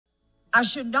I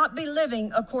should not be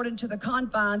living according to the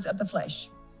confines of the flesh.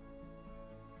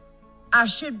 I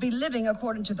should be living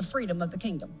according to the freedom of the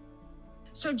kingdom.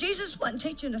 So Jesus wasn't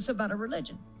teaching us about a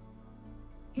religion.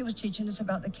 He was teaching us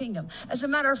about the kingdom. As a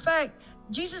matter of fact,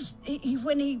 Jesus,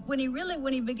 when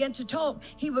he began to talk,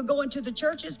 he would go into the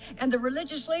churches, and the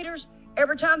religious leaders,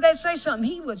 every time they'd say something,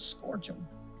 he would scorch them.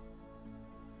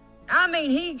 I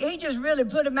mean, he just really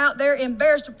put him out there,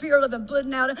 embarrassed the pure living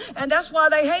pudding out. And that's why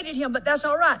they hated him, but that's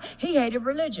all right. He hated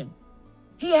religion.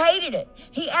 He hated it.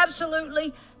 He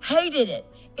absolutely hated it.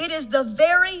 It is the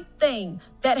very thing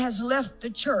that has left the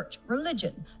church,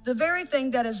 religion, the very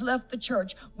thing that has left the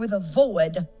church with a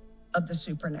void of the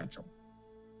supernatural.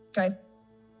 Okay?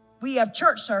 We have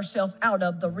churched ourselves out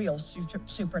of the real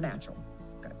supernatural.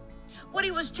 Okay? What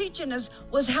he was teaching us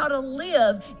was how to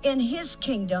live in his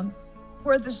kingdom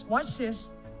where this, watch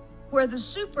this, where the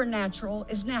supernatural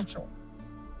is natural.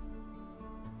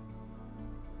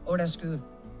 Oh, that's good.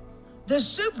 The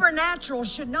supernatural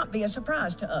should not be a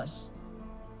surprise to us.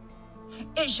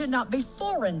 It should not be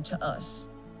foreign to us.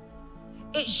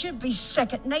 It should be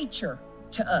second nature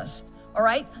to us. All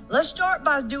right? Let's start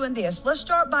by doing this. Let's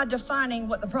start by defining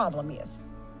what the problem is.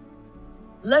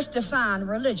 Let's define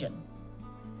religion.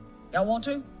 Y'all want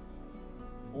to?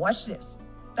 Watch this.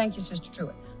 Thank you, Sister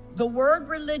Truett. The word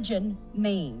religion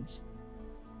means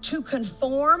to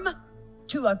conform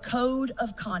to a code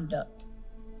of conduct.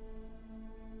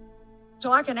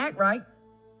 So I can act right.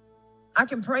 I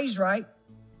can praise right.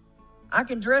 I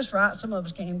can dress right. Some of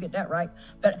us can't even get that right.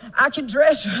 But I can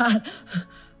dress right.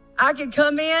 I can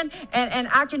come in and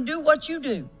I can do what you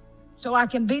do. So I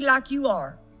can be like you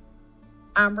are.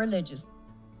 I'm religious.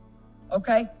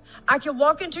 Okay? I can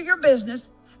walk into your business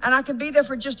and I can be there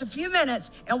for just a few minutes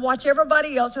and watch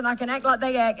everybody else, and I can act like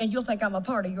they act, and you'll think I'm a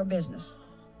part of your business.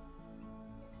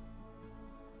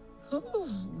 Oh,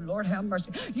 Lord have mercy.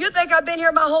 You think I've been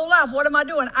here my whole life. What am I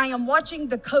doing? I am watching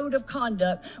the code of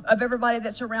conduct of everybody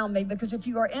that's around me, because if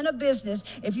you are in a business,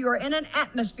 if you are in an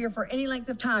atmosphere for any length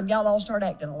of time, y'all all start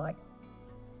acting alike.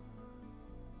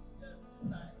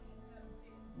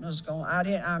 I'm just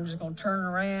going to turn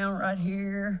around right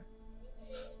here.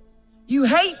 You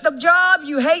hate the job,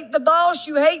 you hate the boss,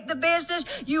 you hate the business,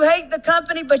 you hate the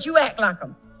company, but you act like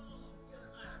them.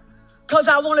 Because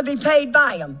I want to be paid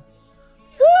by them.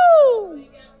 Woo!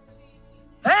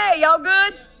 Hey, y'all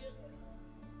good?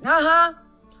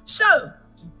 So,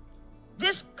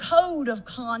 this code of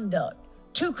conduct,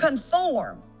 to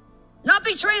conform, not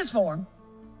be transformed,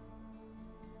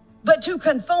 but to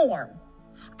conform.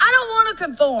 I don't want to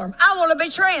conform. I want to be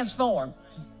transformed.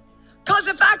 Because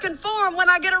if I conform, when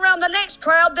I get around the next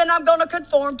crowd, then I'm going to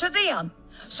conform to them.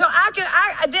 So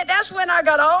that's when I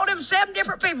got all them 7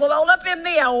 different people all up in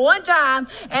me at one time,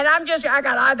 and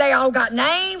they all got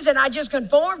names, and I just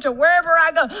conform to wherever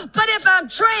I go. But if I'm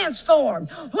transformed,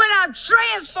 when I'm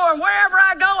transformed, wherever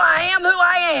I go, I am who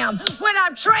I am. When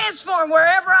I'm transformed,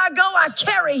 wherever I go, I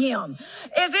carry him.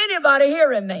 Is anybody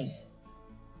hearing me?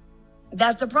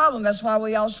 That's the problem. That's why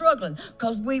we all struggling,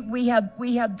 because we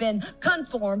have been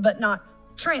conformed but not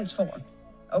transformed.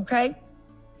 Okay?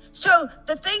 So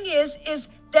the thing is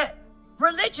that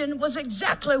religion was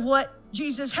exactly what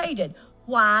Jesus hated.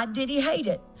 Why did he hate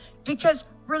it? Because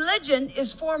religion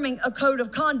is forming a code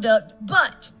of conduct,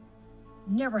 but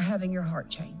never having your heart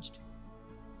changed.